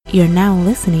You're now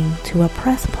listening to a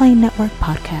Press Play Network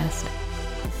podcast.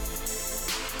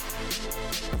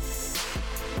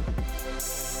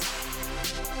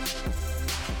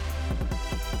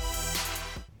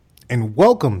 And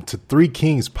welcome to Three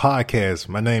Kings Podcast.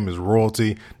 My name is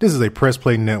Royalty. This is a Press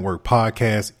Play Network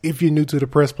podcast. If you're new to the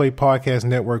Press Play Podcast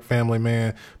Network family,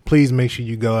 man, please make sure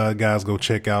you guys go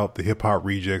check out the Hip Hop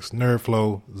Rejects, Nerd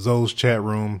Flow, Zoe's Chat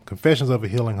Room, Confessions of a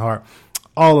Healing Heart.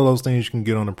 All of those things you can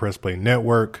get on the Press Play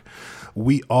Network.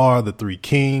 We are the Three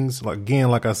Kings.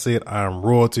 Like I said, I'm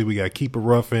Royalty. We got Keep It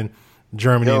Ruffin',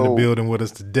 Germany in the building with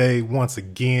us today. Once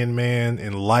again, man,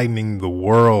 enlightening the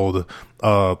world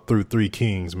through Three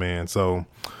Kings, man. So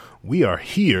we are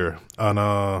here on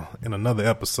in another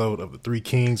episode of the Three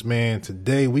Kings, man.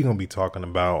 Today we're gonna be talking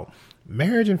about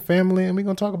marriage and family, and we're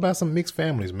gonna talk about some mixed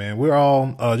families, man. We're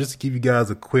all just to give you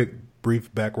guys a quick,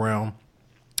 brief background.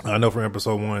 I know from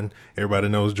episode 1, everybody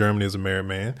knows Germany is a married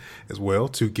man as well.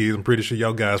 2 kids. I'm pretty sure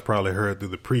y'all guys probably heard through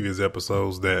the previous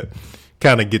episodes that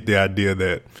kind of get the idea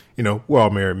that, you know, we're all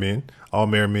married men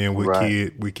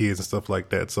with kids and stuff like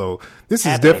that. So this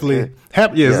is definitely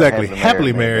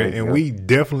happily married, and we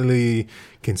definitely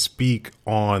can speak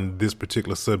on this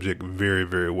particular subject very,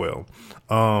 very well.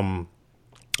 I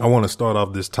want to start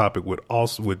off this topic with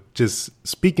just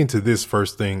speaking to this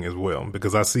first thing as well,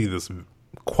 because I see this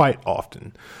quite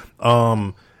often.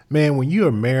 Man, when you're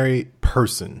a married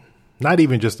person, not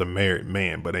even just a married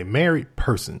man, but a married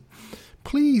person,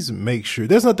 please make sure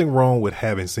there's nothing wrong with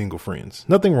having single friends.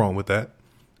 Nothing wrong with that.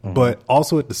 Mm-hmm. But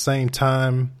also at the same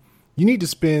time, you need to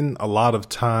spend a lot of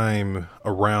time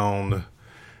around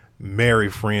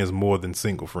married friends more than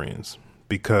single friends,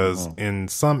 because in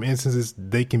some instances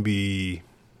they can be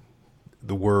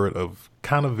the word of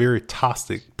kind of very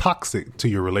toxic to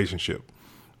your relationship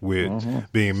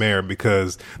with being married,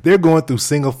 because they're going through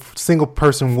single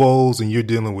person woes and you're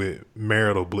dealing with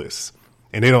marital bliss,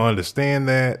 and they don't understand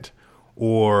that,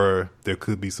 or there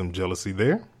could be some jealousy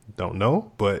there. Don't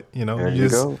know, but you know,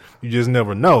 you just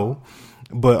never know.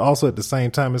 But also at the same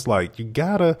time, it's like you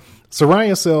gotta surround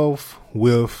yourself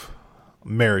with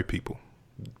married people,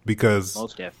 because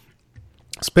most definitely.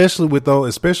 Especially with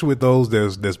those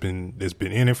that's been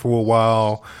in it for a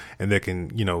while, and that can,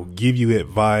 you know, give you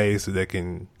advice, that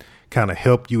can kind of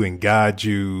help you and guide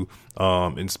you,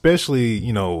 and especially,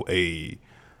 you know, a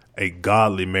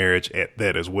godly marriage at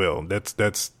that as well.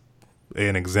 That's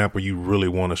an example you really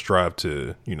want to strive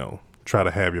to, you know, try to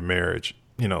have your marriage,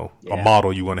 you know, a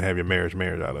model you want to have your marriage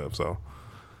out of. So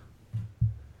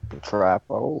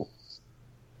trifold.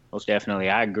 Most definitely.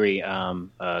 I agree. A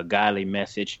godly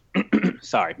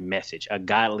a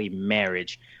godly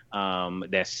marriage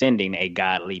that's sending a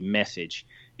godly message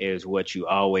is what you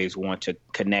always want to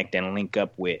connect and link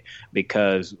up with,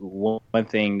 because one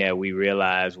thing that we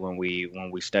realize when we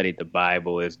studied the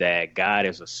Bible is that God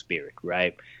is a spirit,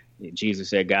 right? Jesus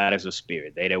said God is a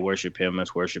spirit. They that worship him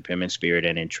must worship him in spirit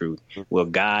and in truth. Well,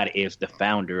 God is the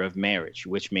founder of marriage,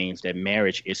 which means that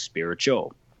marriage is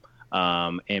spiritual.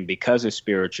 And because it's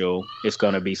spiritual, it's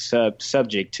going to be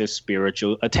subject to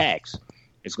spiritual attacks.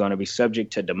 It's going to be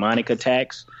subject to demonic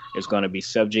attacks. It's going to be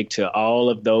subject to all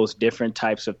of those different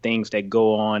types of things that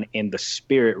go on in the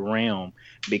spirit realm,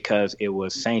 because it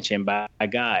was sanctioned by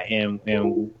God. And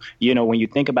you know, when you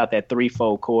think about that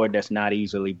threefold cord that's not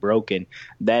easily broken,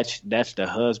 that's the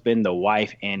husband, the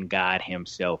wife, and God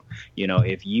himself. You know,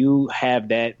 if you have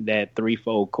that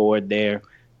threefold cord there,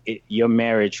 your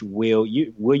marriage will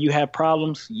you have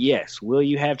problems? Yes. Will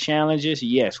you have challenges?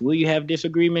 Yes. Will you have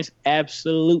disagreements?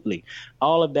 Absolutely.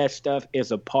 All of that stuff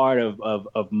is a part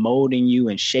of molding you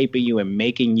and shaping you and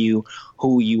making you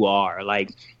who you are.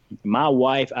 Like my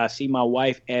wife, I see my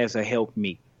wife as a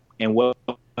helpmeet, and what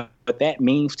that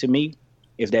means to me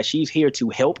is that she's here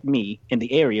to help me in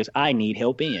the areas I need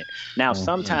help in. Now,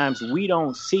 sometimes we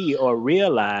don't see or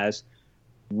realize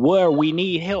where we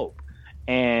need help,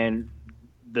 and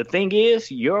the thing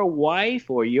is, your wife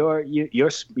or your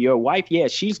wife,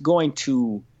 she's going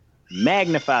to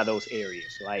magnify those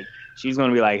areas. Like she's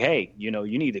going to be like, hey, you know,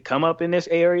 you need to come up in this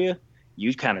area.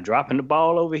 You kind of dropping the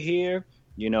ball over here,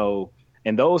 you know,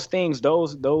 and those things,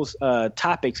 those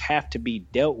topics have to be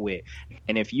dealt with.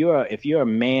 And if you're a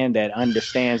man that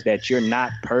understands that you're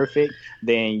not perfect,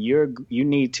 then you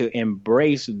need to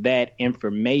embrace that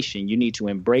information. You need to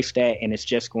embrace that, and it's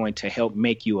just going to help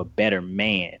make you a better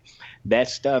man. That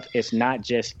stuff is not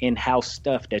just in-house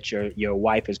stuff that your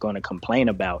wife is going to complain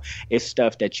about. It's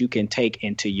stuff that you can take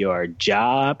into your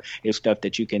job. It's stuff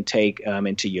that you can take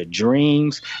into your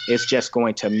dreams. It's just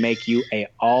going to make you a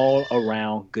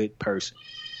all-around good person.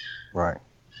 Right.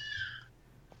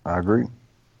 I agree.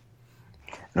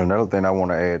 Another thing I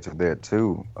want to add to that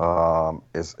too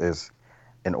is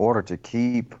in order to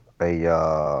keep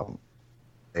a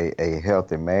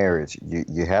healthy marriage,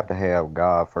 you have to have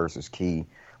God first as key,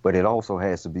 but it also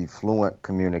has to be fluent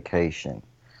communication.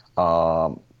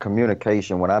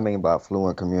 Communication, what I mean by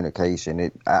fluent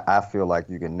communication, I feel like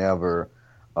you can never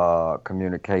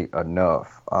communicate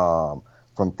enough,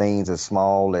 from things as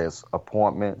small as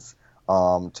appointments,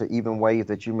 to even ways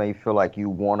that you may feel like you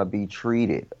want to be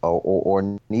treated,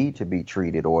 or need to be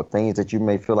treated, or things that you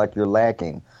may feel like you're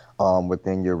lacking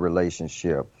within your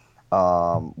relationship.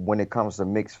 When it comes to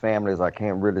mixed families, I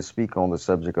can't really speak on the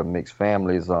subject of mixed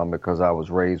families because I was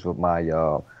raised with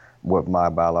my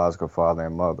biological father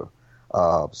and mother.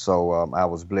 So I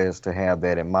was blessed to have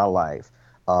that in my life.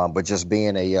 But just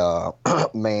being a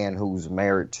man who's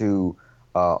married to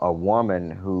a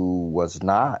woman who was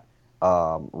not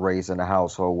raised in a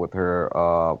household with her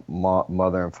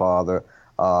mother and father,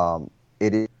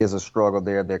 it is a struggle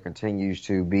there that continues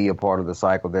to be a part of the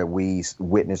cycle that we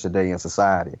witness today in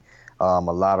society. A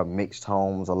lot of mixed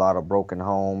homes, a lot of broken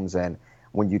homes, and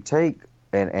when you take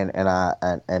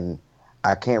and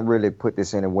I can't really put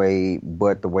this in a way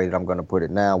but the way that I'm going to put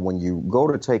it now. When you go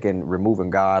to taking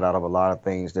removing God out of a lot of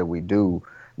things that we do,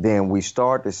 then we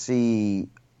start to see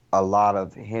a lot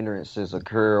of hindrances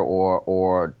occur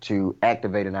or to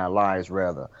activate in our lives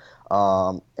rather.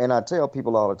 And I tell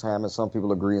people all the time, and some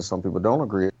people agree and some people don't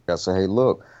agree. I say, hey,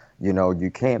 look,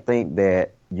 you can't think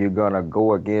that you're going to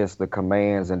go against the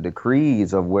commands and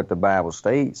decrees of what the Bible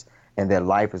states and that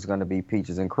life is going to be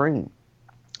peaches and cream.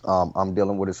 I'm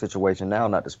dealing with a situation now,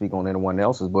 not to speak on anyone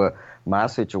else's, but my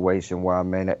situation where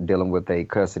I'm dealing with a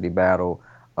custody battle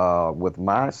with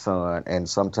my son, and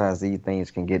sometimes these things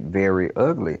can get very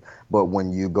ugly. But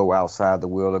when you go outside the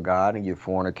will of God and you're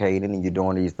fornicating and you're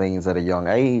doing these things at a young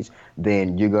age,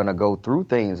 then you're going to go through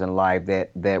things in life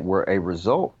that were a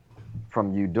result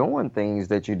from you doing things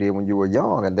that you did when you were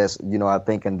young. And that's, I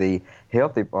think in the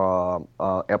healthy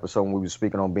episode when we were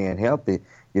speaking on being healthy,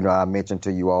 I mentioned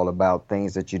to you all about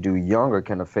things that you do younger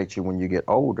can affect you when you get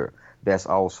older. That's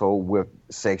also with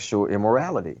sexual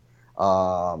immorality.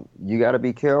 You got to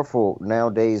be careful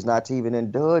nowadays not to even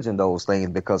indulge in those things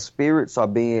because spirits are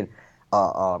being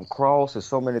crossed. There's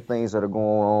so many things that are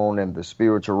going on in the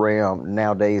spiritual realm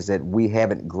nowadays that we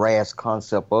haven't grasped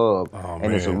concept of.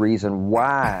 And there's a reason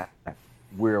why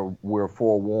we're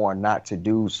forewarned not to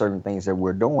do certain things that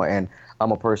we're doing. And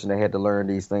I'm a person that had to learn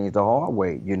these things the hard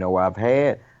way. I've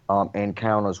had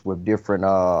encounters with different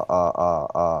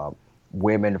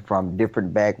women from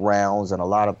different backgrounds, and a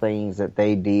lot of things that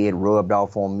they did rubbed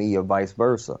off on me or vice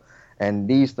versa. And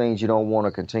these things you don't want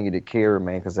to continue to carry,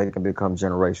 man, because they can become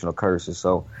generational curses.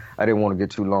 So I didn't want to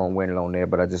get too long-winded on that,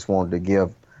 but I just wanted to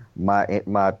give my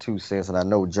 2 cents, and I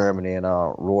know Germany and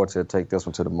Royalty will take this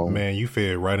one to the moon. Man, you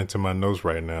fed right into my notes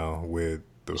right now with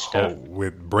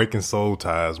with breaking soul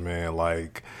ties, man.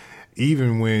 Like,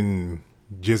 even when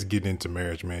just getting into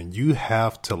marriage, man, you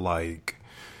have to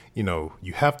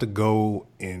you have to go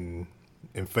and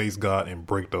face God and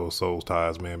break those soul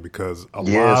ties, man, because a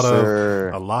lot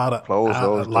of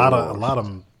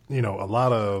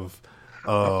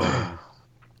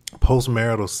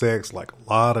postmarital sex, like a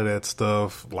lot of that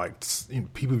stuff, like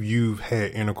people you've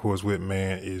had intercourse with,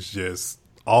 man, is just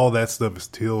all that stuff is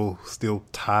still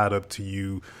tied up to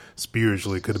you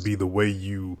spiritually. Could it be the way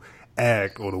you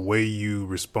act or the way you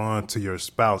respond to your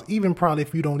spouse, even probably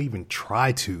if you don't even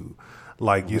try to?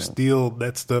 Like, you're still,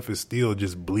 that stuff is still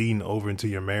just bleeding over into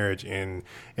your marriage and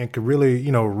could really,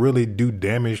 really do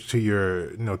damage to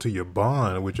your, to your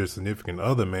bond with your significant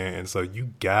other, man. And so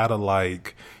you gotta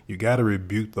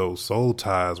rebuke those soul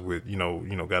ties with,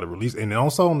 gotta release. And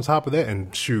also on top of that,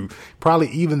 and shoot,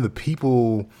 probably even the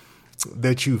people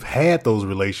that you've had those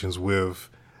relations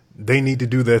with, they need to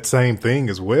do that same thing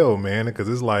as well, man. Because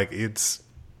it's like, it's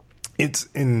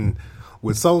in,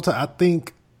 with soul tie, I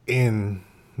think in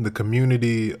the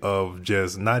community of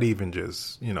just not even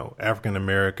just, African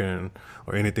American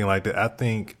or anything like that. I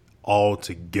think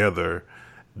altogether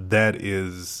that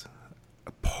is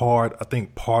part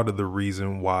of the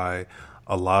reason why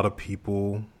a lot of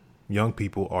young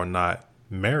people are not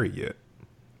married yet,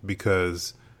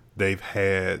 because they've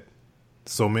had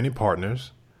so many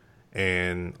partners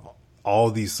and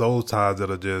all these soul ties that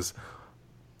are just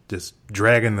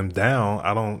dragging them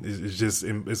down.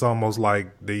 It's almost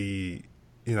like I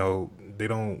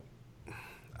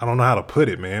don't know how to put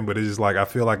it, man, but it's just like, I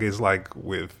feel like it's like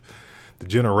with the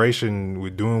generation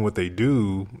with doing what they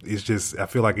do, it's just, I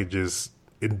feel like it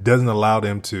doesn't allow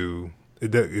them to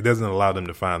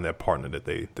find that partner that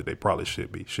they probably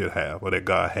should have, or that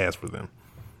God has for them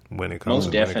when it comes.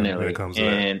 Most definitely. When it comes to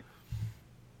that.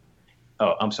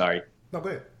 Oh, I'm sorry. No, go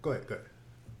ahead. Go ahead.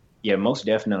 Yeah, most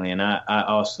definitely. And I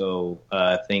also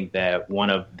think that one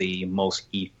of the most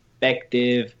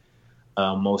effective,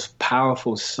 most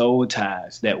powerful soul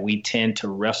ties that we tend to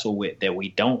wrestle with, that we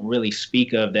don't really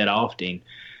speak of that often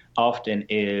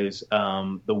is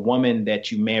the woman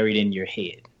that you married in your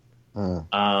head.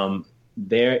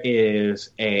 There is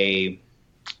a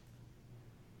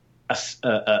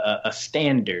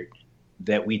standard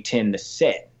that we tend to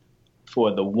set for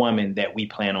the woman that we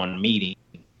plan on meeting.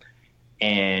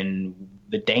 And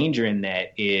the danger in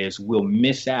that is we'll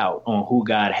miss out on who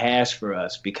God has for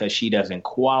us because she doesn't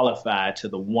qualify to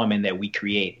the woman that we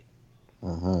created.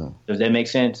 Does that make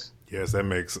sense? Yes, that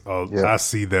makes. I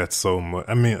see that so much.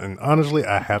 I mean, and honestly,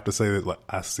 I have to say that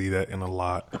I see that in a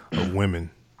lot of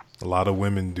women. A lot of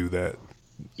women do that.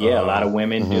 Yeah, a lot of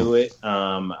women do it.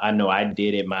 I know I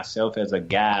did it myself as a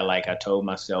guy. Like I told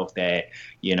myself that,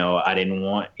 I didn't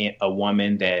want a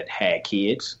woman that had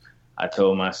kids. I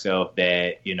told myself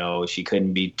that, she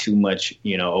couldn't be too much,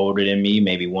 older than me,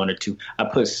 maybe 1 or 2. I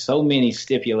put so many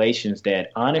stipulations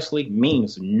that honestly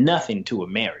means nothing to a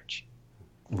marriage.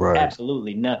 Right.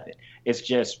 Absolutely nothing. It's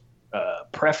just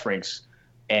preference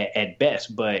at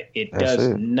best, but it does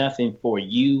nothing for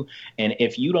you. And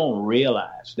if you don't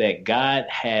realize that God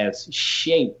has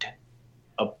shaped,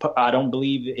 I don't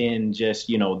believe in just,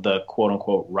 the quote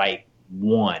unquote right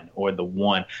one or the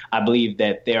one. I believe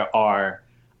that there are,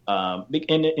 and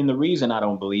the reason I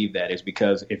don't believe that is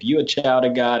because if you're a child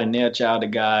of God and they're a child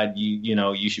of God,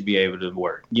 you should be able to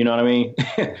work. You know what I mean?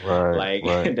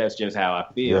 Right. That's just how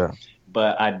I feel. Yeah.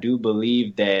 But I do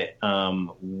believe that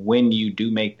when you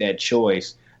do make that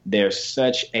choice, there's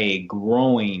such a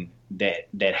growing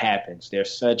that happens.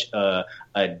 There's such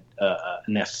an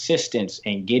assistance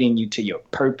in getting you to your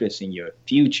purpose and your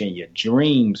future and your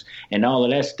dreams and all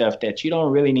of that stuff that you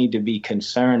don't really need to be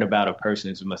concerned about a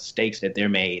person's mistakes that they're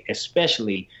made,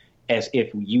 especially as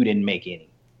if you didn't make any.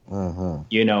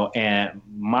 And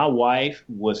my wife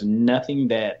was nothing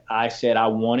that I said I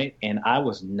wanted, and I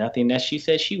was nothing that she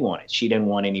said she wanted. She didn't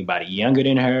want anybody younger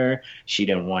than her. She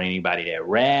didn't want anybody that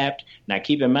rapped. Now,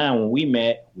 keep in mind, when we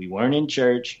met, we weren't in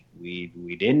church. We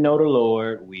didn't know the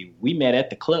Lord. We met at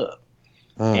the club,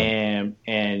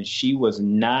 and she was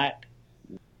not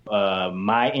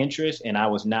my interest, and I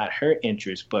was not her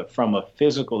interest. But from a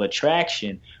physical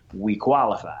attraction, we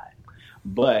qualified.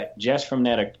 But just from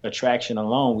that attraction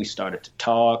alone, we started to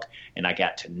talk, and I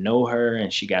got to know her,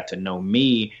 and she got to know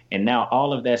me. And now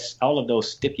all of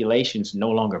those stipulations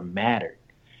no longer mattered.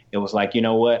 It was like, you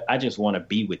know what? I just want to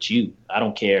be with you. I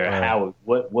don't care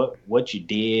what you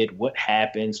did, what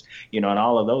happens, and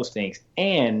all of those things.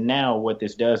 And now what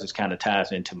this does is kind of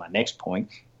ties into my next point: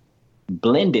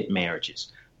 blended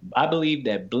marriages. I believe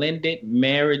that blended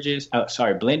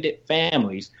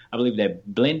families. I believe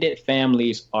that blended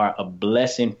families are a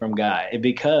blessing from God,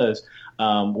 because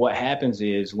what happens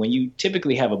is when you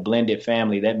typically have a blended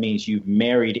family, that means you've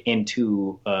married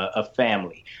into a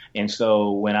family. And so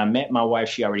when I met my wife,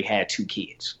 she already had 2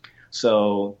 kids.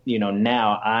 So,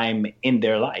 now I'm in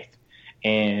their life,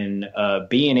 and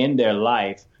being in their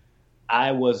life,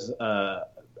 I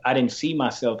didn't see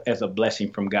myself as a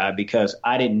blessing from God because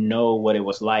I didn't know what it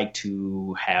was like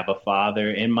to have a father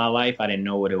in my life. I didn't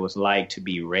know what it was like to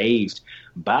be raised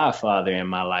by a father in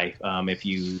my life. If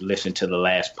you listen to the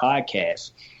last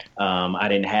podcast, I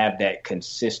didn't have that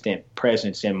consistent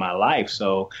presence in my life.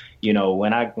 So,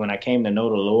 when I came to know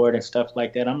the Lord and stuff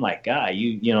like that, I'm like, God,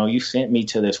 you sent me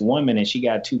to this woman and she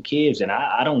got 2 kids, and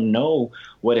I don't know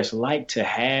what it's like to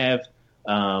have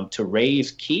to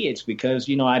raise kids because,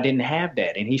 I didn't have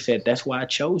that. And he said, that's why I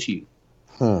chose you.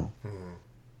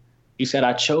 He said,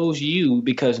 I chose you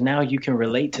because now you can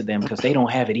relate to them because they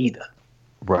don't have it either.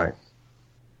 Right.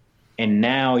 And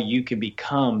now you can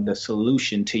become the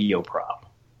solution to your problem.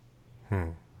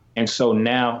 And so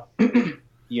now,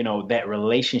 that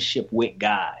relationship with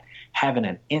God, having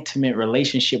an intimate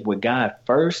relationship with God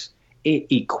first, it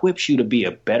equips you to be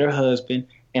a better husband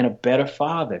and a better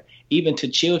father, even to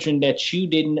children that you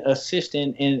didn't assist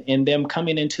in them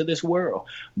coming into this world.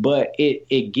 But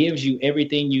it gives you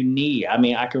everything you need. I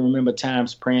mean, I can remember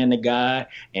times praying to God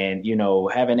and,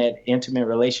 having that intimate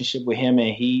relationship with him,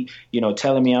 and he,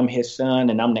 telling me I'm his son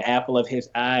and I'm the apple of his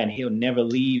eye and he'll never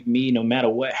leave me no matter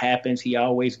what happens. He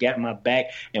always got my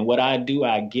back. And what I do,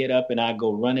 I get up and I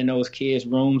go run in those kids'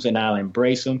 rooms and I'll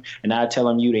embrace them and I tell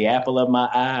them, you the apple of my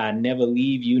eye. I never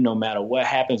leave you no matter what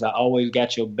happens. I always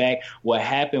got your back. What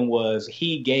happened was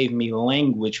he gave me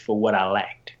language for what I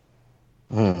lacked.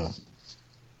 And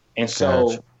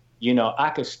so, I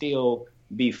could still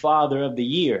be father of the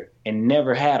year and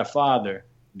never had a father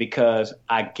because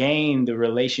I gained the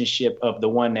relationship of the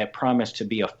one that promised to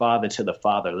be a father to the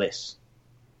fatherless.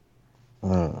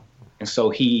 And so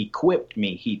he equipped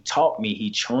me, he taught me,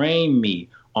 he trained me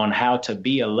on how to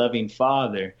be a loving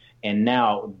father. And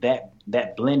now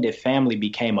that blended family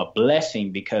became a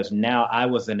blessing, because now I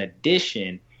was an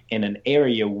addition in an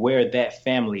area where that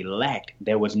family lacked.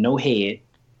 There was no head.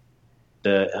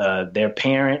 Their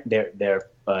parent, their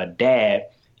dad,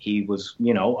 he was,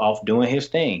 off doing his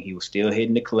thing. He was still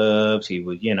hitting the clubs. He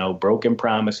was, broken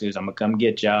promises. I'm going to come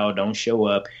get y'all. Don't show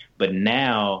up. But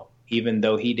now, even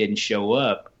though he didn't show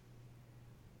up,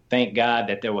 thank God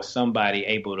that there was somebody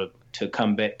able to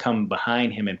come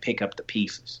behind him and pick up the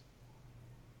pieces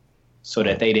so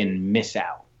that they didn't miss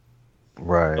out.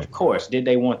 Right. Of course. Did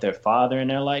they want their father in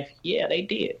their life? Yeah, they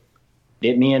did.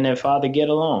 Did me and their father get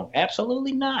along?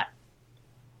 Absolutely not.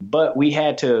 But we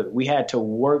had to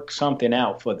work something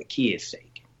out for the kids'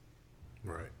 sake.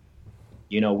 Right.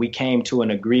 We came to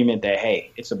an agreement that,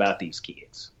 hey, it's about these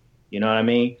kids. You know what I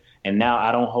mean? And now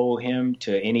I don't hold him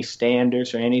to any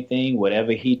standards or anything.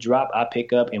 Whatever he drop, I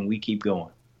pick up and we keep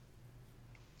going.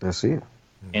 That's it.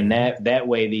 And that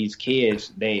way, these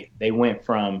kids, they went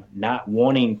from not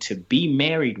wanting to be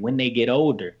married when they get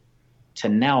older to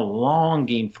now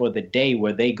longing for the day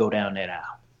where they go down that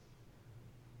aisle.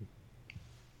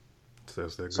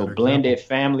 So blended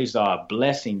families are a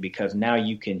blessing, because now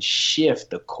you can shift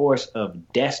the course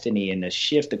of destiny and to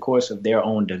shift the course of their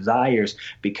own desires,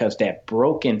 because that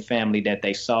broken family that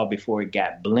they saw before it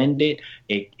got blended,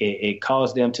 it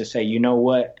caused them to say, you know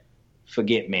what,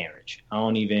 forget marriage. I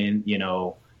don't even,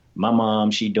 my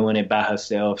mom, she doing it by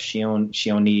herself. She don't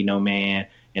need no man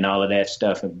and all of that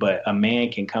stuff. But a man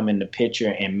can come in the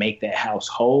picture and make that house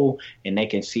whole, and they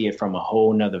can see it from a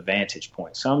whole nother vantage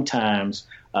point. Sometimes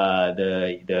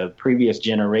the previous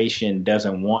generation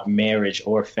doesn't want marriage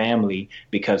or family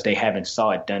because they haven't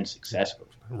saw it done successfully.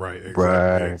 Right.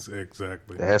 Exactly.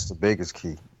 Exactly. That's the biggest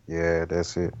key. Yeah,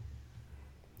 that's it.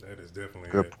 That is definitely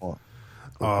good point.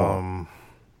 Good point.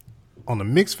 On the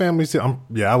mixed family,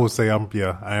 I would say I am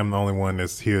the only one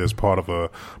that's here as part of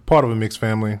a mixed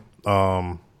family.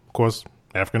 Of course,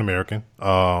 African American.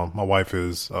 My wife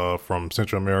is from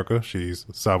Central America. She's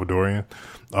Salvadorian.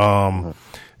 From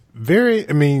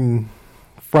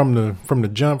the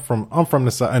jump, I'm from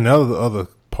the side. And the other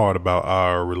part about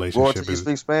our relationship is, you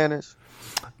speak Spanish?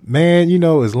 Man,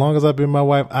 as long as I've been my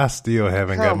wife, I still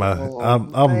haven't got my.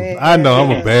 I know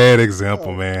I'm a bad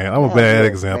example, man. I'm a bad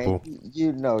example. Man.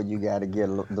 You got to get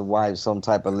the wife some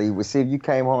type of leeway. See, if you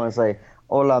came home and say,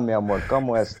 "Hola, mi amor,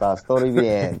 cómo estás? Todo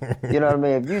bien?" You know what I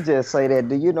mean? If you just say that,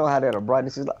 do you know how that'll brighten?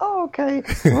 She's like, "Oh, okay,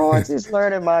 Roy's just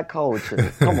learning my culture."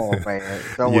 Come on, man.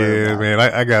 Don't worry about man.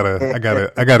 I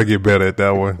gotta get better at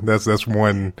that one. That's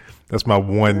my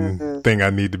one thing I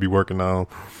need to be working on.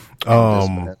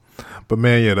 But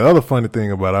man, the other funny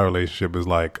thing about our relationship is,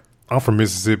 like, I'm from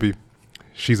Mississippi.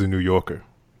 She's a New Yorker.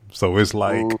 So it's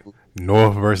like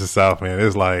North versus South, man.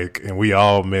 It's like, and we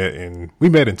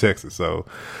met in Texas. So,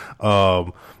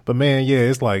 but man,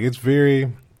 it's like, it's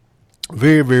very,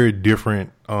 very, very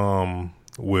different,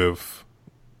 with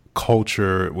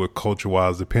culture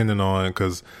wise, depending on,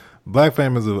 because black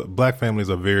families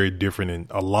are very different in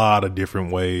a lot of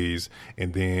different ways.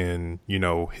 And then,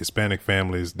 Hispanic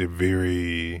families,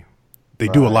 they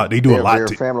do a lot. They do a lot.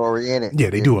 Family oriented. Yeah,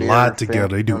 they do a lot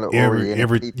together. They do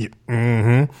every.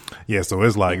 Yeah, so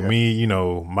it's like me.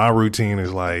 My routine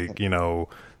is like, the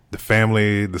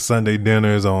family, the Sunday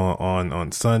dinners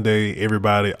on Sunday.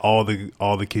 Everybody, all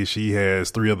the kids. She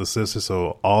has 3 other sisters,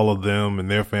 so all of them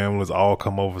and their families all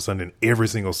come over Sunday. And every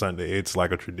single Sunday, it's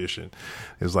like a tradition.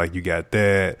 It's like you got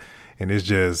that, and it's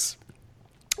just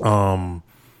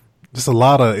it's a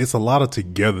lot of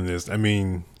togetherness. I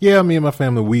mean, me and my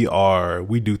family,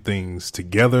 we do things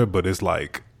together, but it's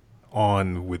like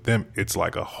with them, it's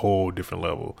like a whole different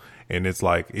level. And it's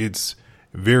like, it's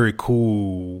very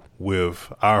cool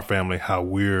with our family, how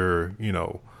we're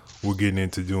getting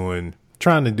into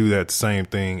trying to do that same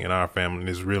thing in our family. And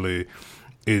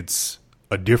it's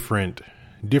a different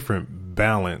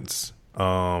balance,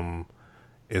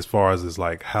 as far as it's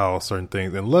like how certain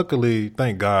things, and luckily,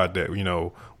 thank God that,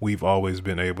 we've always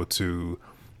been able to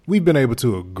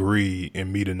agree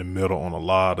and meet in the middle on a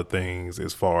lot of things,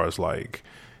 as far as like,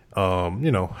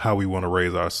 how we want to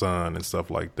raise our son and stuff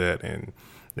like that. And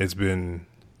it's been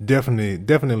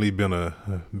definitely been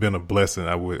a blessing,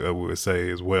 I would say,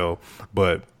 as well.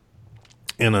 But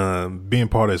in being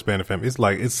part of the Hispanic family, it's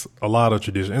like, it's a lot of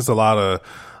tradition. It's a lot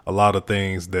of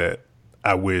things that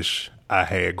I wish I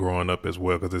had growing up as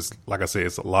well, because it's, like I said,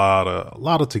 it's a lot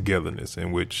of togetherness,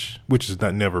 in which is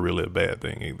never really a bad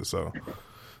thing either. So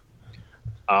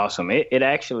Awesome. It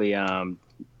actually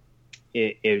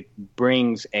it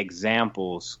brings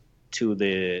examples to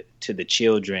the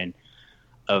children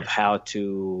of how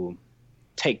to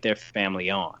take their family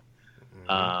on.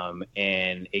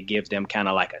 And it gives them kind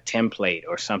of like a template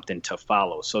or something to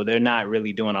follow. So they're not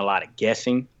really doing a lot of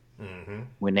guessing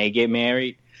when they get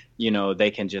married.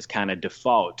 They can just kind of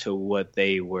default to what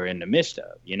they were in the midst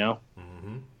of,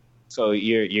 So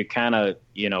you're kind of,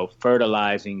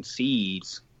 fertilizing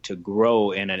seeds to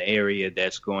grow in an area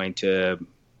that's going to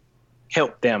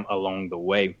help them along the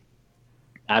way.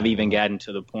 I've even gotten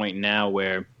to the point now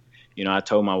where, I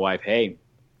told my wife, hey,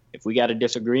 if we got a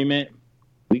disagreement,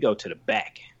 we go to the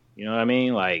back. You know what I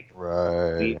mean? Like,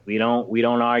 right. we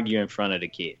don't argue in front of the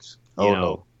kids.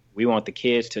 No. We want the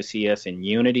kids to see us in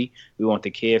unity. We want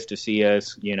the kids to see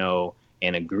us,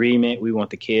 in agreement. We want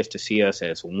the kids to see us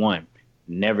as one,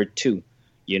 never two.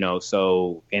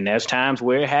 So, and there's times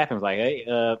where it happens like, hey,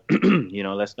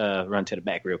 let's run to the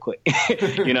back real quick.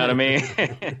 You know what I mean?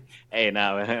 Hey,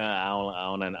 no,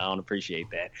 I don't appreciate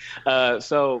that.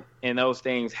 So, and those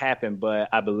things happen, but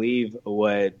I believe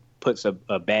what puts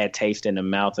a bad taste in the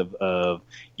mouth of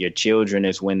your children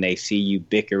is when they see you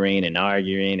bickering and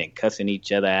arguing and cussing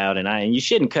each other out. And you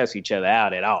shouldn't cuss each other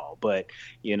out at all. But,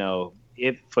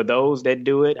 if for those that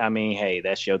do it, I mean, hey,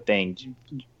 that's your thing.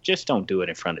 Just don't do it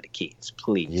in front of the kids,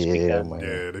 please. Yeah, because,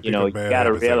 man. you got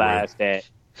to realize that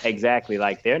exactly.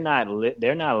 Like they're not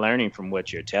learning from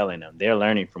what you're telling them. They're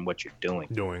learning from what you're doing.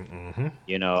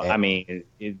 I mean,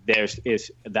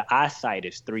 the eyesight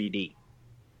is 3D.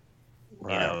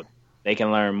 Right. They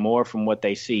can learn more from what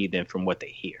they see than from what they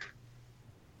hear.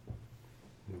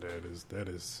 That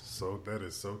is so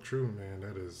true, man.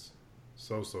 That is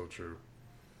so true.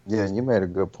 Yeah, and you made a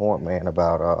good point, man,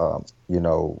 about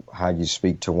how you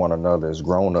speak to one another as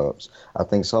grown-ups. I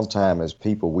think sometimes as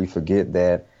people we forget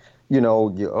that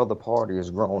your other party is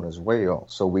grown as well.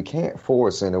 So we can't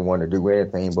force anyone to do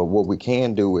anything, but what we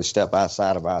can do is step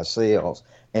outside of ourselves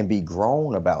and be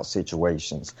grown about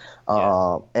situations.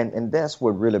 And that's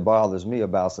what really bothers me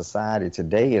about society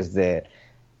today is that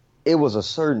it was a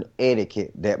certain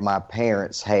etiquette that my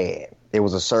parents had. There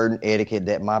was a certain etiquette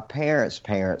that my parents'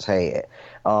 parents had.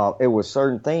 It was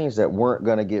certain things that weren't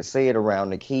going to get said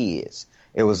around the kids.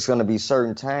 It was going to be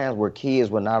certain times where kids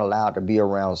were not allowed to be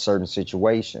around certain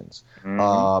situations.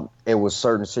 It was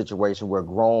certain situations where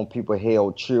grown people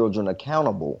held children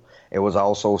accountable. It was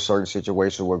also certain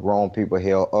situations where grown people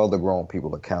held other grown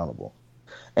people accountable.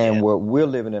 And we're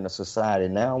living in a society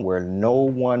now where no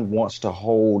one wants to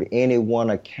hold anyone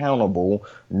accountable,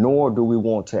 nor do we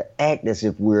want to act as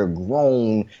if we're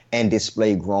grown and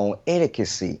display grown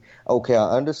etiquette. Okay,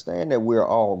 I understand that we're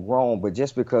all grown, but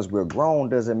just because we're grown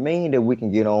doesn't mean that we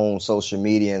can get on social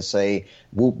media and say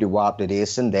whoop-de-wop to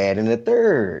this and that and the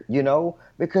third,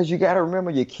 because you got to remember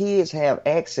your kids have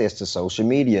access to social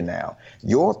media now.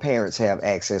 Your parents have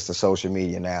access to social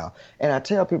media now. And I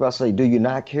tell people, I say, do you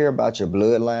not care about your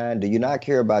bloodline? Do you not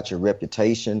care about your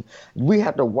reputation? We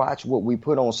have to watch what we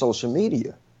put on social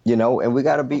media, and we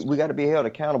got to be held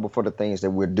accountable for the things that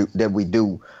we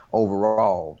do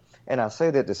overall. And I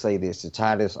say that to say this, to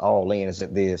tie this all in, is that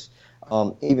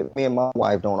even me and my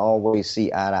wife don't always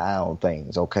see eye to eye on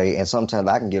things, okay? And sometimes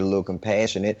I can get a little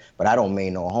compassionate, but I don't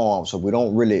mean no harm. So we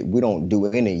don't do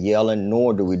any yelling,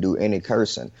 nor do we do any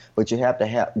cursing. But you have to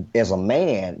have, as a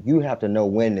man, you have to know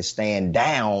when to stand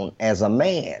down as a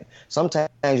man. Sometimes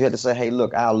you have to say, hey,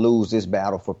 look, I'll lose this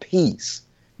battle for peace.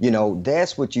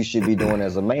 That's what you should be doing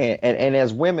as a man. And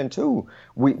as women too,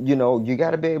 you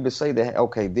got to be able to say that,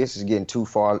 okay, this is getting too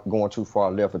far, going too far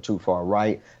left or too far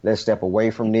right. Let's step away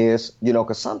from this,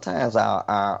 because sometimes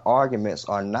our arguments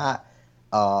are not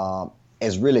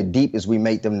as really deep as we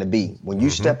make them to be. When you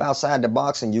step outside the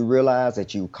box and you realize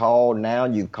that you call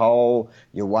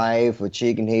your wife a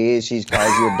chicken head, she's called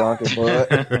you a donkey butt.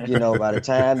 By the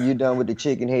time you're done with the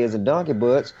chicken heads and donkey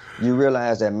butts, you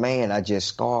realize that, man, I just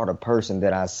scarred a person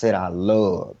that I said I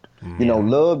loved.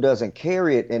 Love doesn't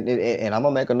carry it. And I'm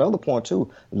going to make another point,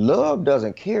 too. Love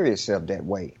doesn't carry itself that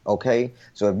way, okay?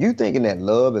 So if you're thinking that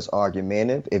love is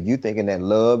argumentative, if you're thinking that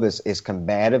love is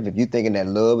combative, if you're thinking that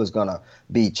love is going to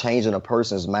be changing a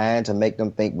person's mind to make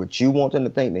them think what you want them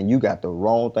to think, then you got the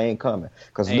wrong thing coming.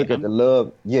 Because look at the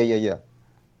love. Yeah.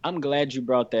 I'm glad you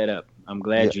brought that up. I'm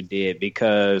glad you did,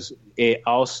 because it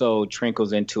also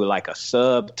trickles into like a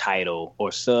subtitle or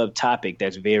subtopic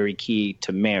that's very key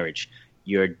to marriage.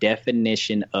 Your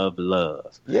definition of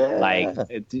love. Yeah. Like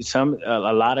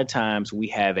a lot of times we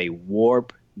have a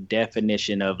warped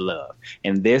definition of love.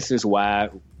 And this is why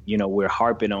we're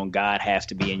harping on God has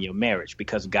to be in your marriage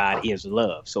because God is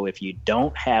love. So if you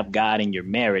don't have God in your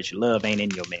marriage, love ain't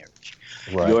in your marriage.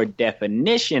 Right. Your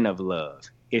definition of love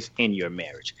is in your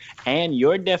marriage. And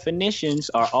your definitions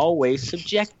are always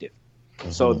subjective.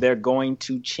 So they're going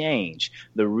to change.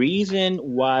 The reason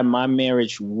why my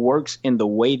marriage works in the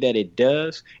way that it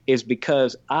does is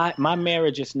because my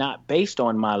marriage is not based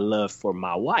on my love for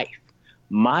my wife.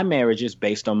 My marriage is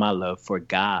based on my love for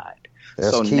God.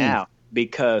 That's key. Now,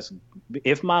 because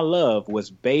if my love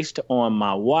was based on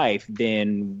my wife,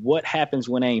 then what happens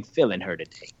when I ain't feeling her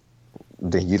today?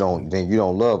 Then you don't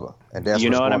love her. And that's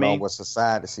what's going on with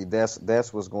society. See, that's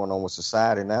what's going on with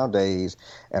society nowadays.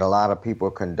 And a lot of people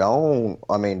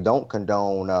don't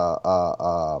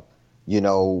condone,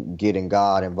 getting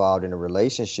God involved in a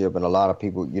relationship. And a lot of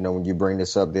people, when you bring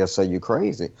this up, they'll say you're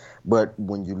crazy. But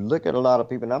when you look at a lot of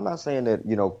people, and I'm not saying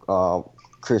that,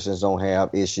 Christians don't have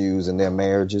issues in their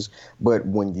marriages, but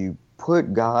when you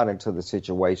put God into the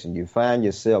situation, you find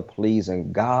yourself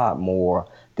pleasing God more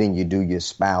than you do your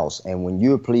spouse. And when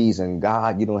you're pleasing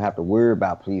God, you don't have to worry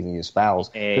about pleasing your spouse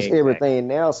because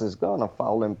everything else is going to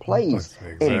fall in place.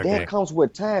 Exactly. And that comes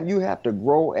with time. You have to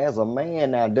grow as a man.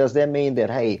 Now, does that mean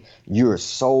that, hey, you're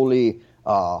solely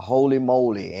holy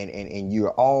moly and you're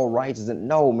all righteous?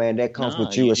 No, man, that comes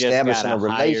with you establishing a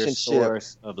relationship.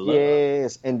 Of love.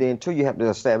 Yes, and then too, you have to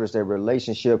establish that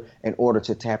relationship in order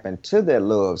to tap into that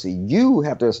love. See, you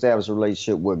have to establish a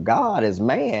relationship with God as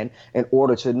man in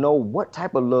order to know what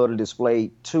type of love to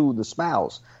display to the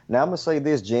spouse. Now, I'm gonna say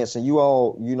this, gents, and you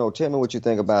all, tell me what you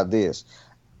think about this.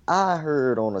 I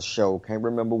heard on a show, can't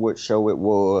remember what show it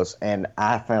was, and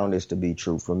I found this to be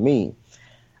true for me.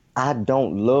 I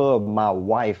don't love my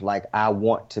wife like I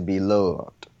want to be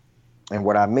loved. And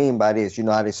what I mean by this,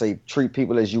 how they say treat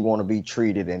people as you want to be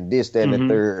treated and this, that, and the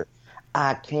third.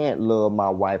 I can't love my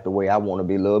wife the way I want to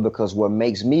be loved because what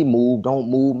makes me move don't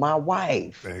move my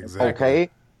wife. Exactly. Okay?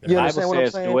 You understand what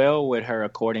I'm saying? Dwell with her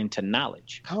according to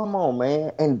knowledge. Come on,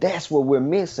 man. And that's what we're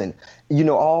missing.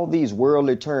 All these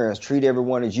worldly terms, treat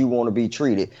everyone as you want to be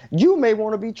treated. You may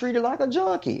want to be treated like a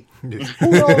junkie. Who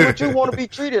knows what you want to be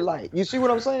treated like? You see what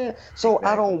I'm saying? So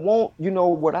I don't want,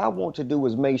 what I want to do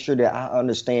is make sure that I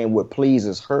understand what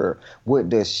pleases her. What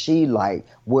does she like?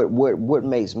 What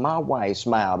makes my wife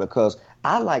smile? Because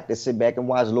I like to sit back and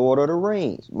watch Lord of the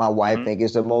Rings. My wife thinks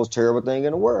it's the most terrible thing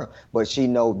in the world, but she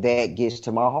know that gets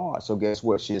to my heart. So guess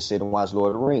what? She'll sit and watch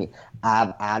Lord of the Rings.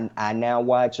 I now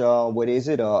watch what is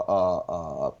it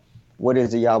y'all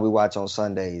we watch on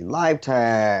Sunday?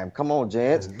 Lifetime. Come on,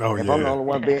 gents. Oh, if I'm the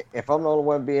only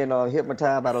one being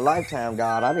hypnotized by the Lifetime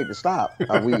God, I need to stop.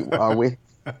 Are we?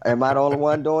 Am I the only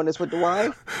one doing this with the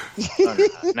wife?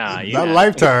 Not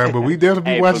Lifetime, but we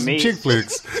definitely watch some chick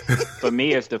flicks. For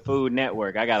me, it's the Food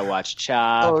Network. I gotta watch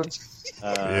Chopped.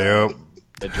 Yep.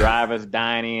 The Driver's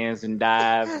Dine-ins and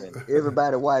Dives.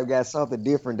 Everybody's wife got something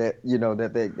different that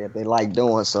that they like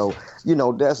doing. So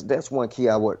that's one key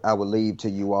I would leave to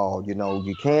you all.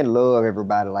 You can't love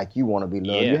everybody like you want to be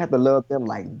loved. Yeah. You have to love them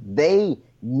like they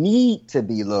need to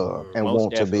be loved and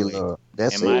want to be loved.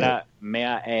 That's it. May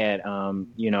I add,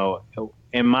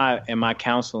 in my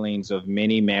counselings of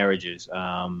many marriages,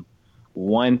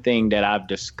 one thing that I've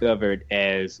discovered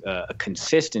as a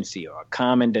consistency or a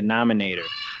common denominator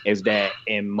is that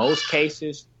in most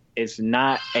cases, it's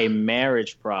not a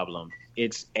marriage problem.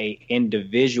 It's a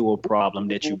individual problem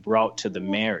that you brought to the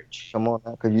marriage. Come on,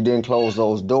 because you didn't close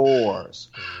those doors.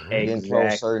 Exactly. You didn't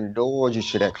close certain doors you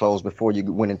should have closed before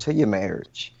you went into your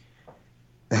marriage.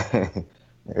 There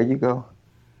you go.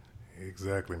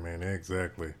 Exactly, man.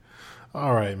 Exactly.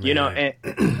 All right, man.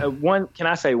 And can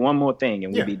I say one more thing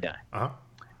and we'll be done?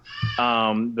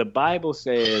 The Bible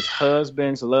says,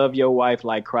 husbands, love your wife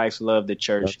like Christ loved the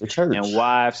church. And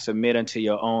wives, submit unto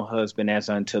your own husband as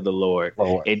unto the Lord.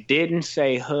 It didn't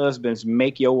say, husbands,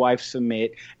 make your wife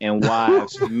submit, and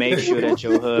wives, make sure that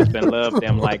your husband loves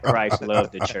them like Christ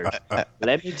loved the church.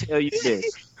 Let me tell you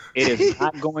this. It is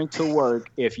not going to work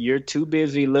if you're too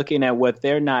busy looking at what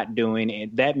they're not doing,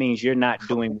 and that means you're not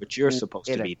doing what you're supposed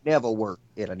to be. It'll never work.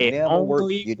 It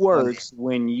only works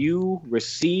when you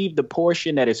receive the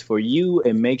portion that is for you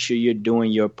and make sure you're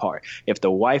doing your part. If the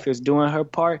wife is doing her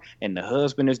part and the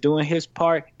husband is doing his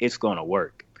part, it's going to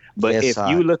work. But if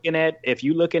you looking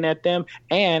at them,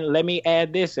 and let me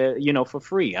add this, for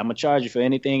free. I'm gonna charge you for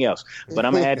anything else, but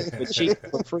I'm gonna add it for cheap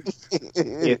for free.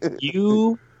 If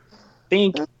you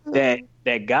think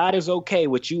that God is okay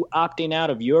with you opting out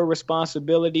of your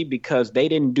responsibility because they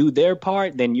didn't do their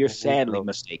part, then you're sadly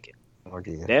mistaken.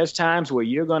 There's times where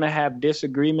you're going to have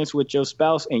disagreements with your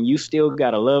spouse and you still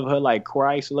got to love her like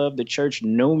Christ loved the church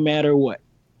no matter what.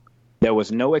 There was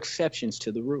no exceptions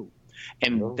to the rule.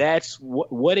 And that's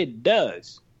what it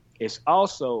does. It's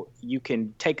also, you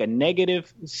can take a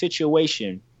negative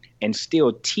situation and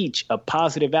still teach a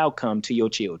positive outcome to your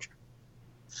children.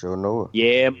 Sure know it.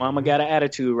 Yeah, mama got an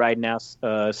attitude right now,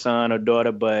 son or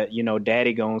daughter, but you know,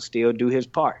 daddy gonna still do his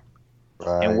part.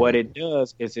 Right. And what it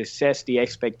does is it sets the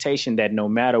expectation that no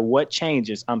matter what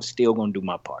changes, I'm still gonna do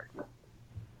my part.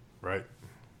 Right.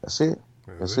 That's it.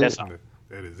 That's it.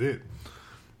 That is it.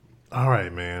 All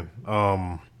right, man.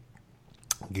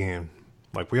 Again,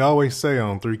 like we always say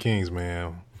on Three Kings,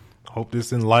 man, hope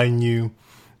this enlightened you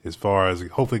as far as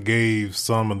hope it gave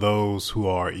some of those who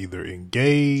are either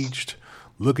engaged,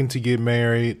 looking to get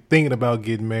married, thinking about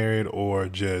getting married, or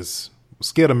just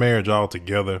scared of marriage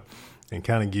altogether, and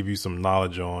kind of give you some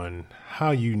knowledge on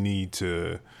how you need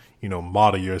to, you know,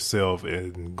 model yourself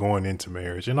in going into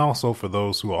marriage. And also for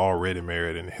those who are already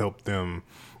married, and help them,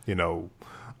 you know,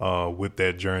 with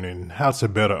that journey and how to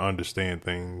better understand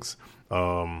things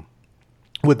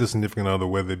with the significant other,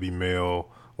 whether it be male,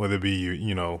 whether it be,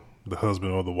 you know, the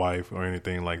husband or the wife or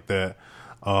anything like that.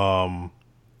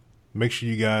 Make sure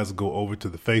you guys go over to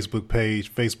the Facebook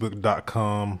page,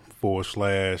 facebook.com/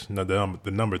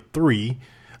 the number 3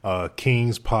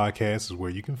 Kings Podcast is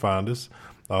where you can find us.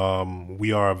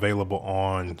 We are available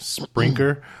on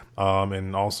Spreaker,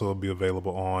 and also be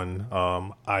available on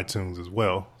iTunes as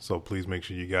well. So please make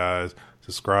sure you guys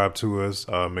subscribe to us.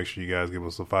 Make sure you guys give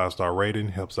us a 5-star rating.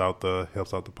 Helps out the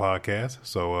podcast.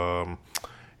 So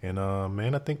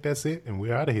man, I think that's it, and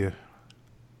we're out of here.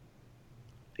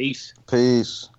 Peace. Peace.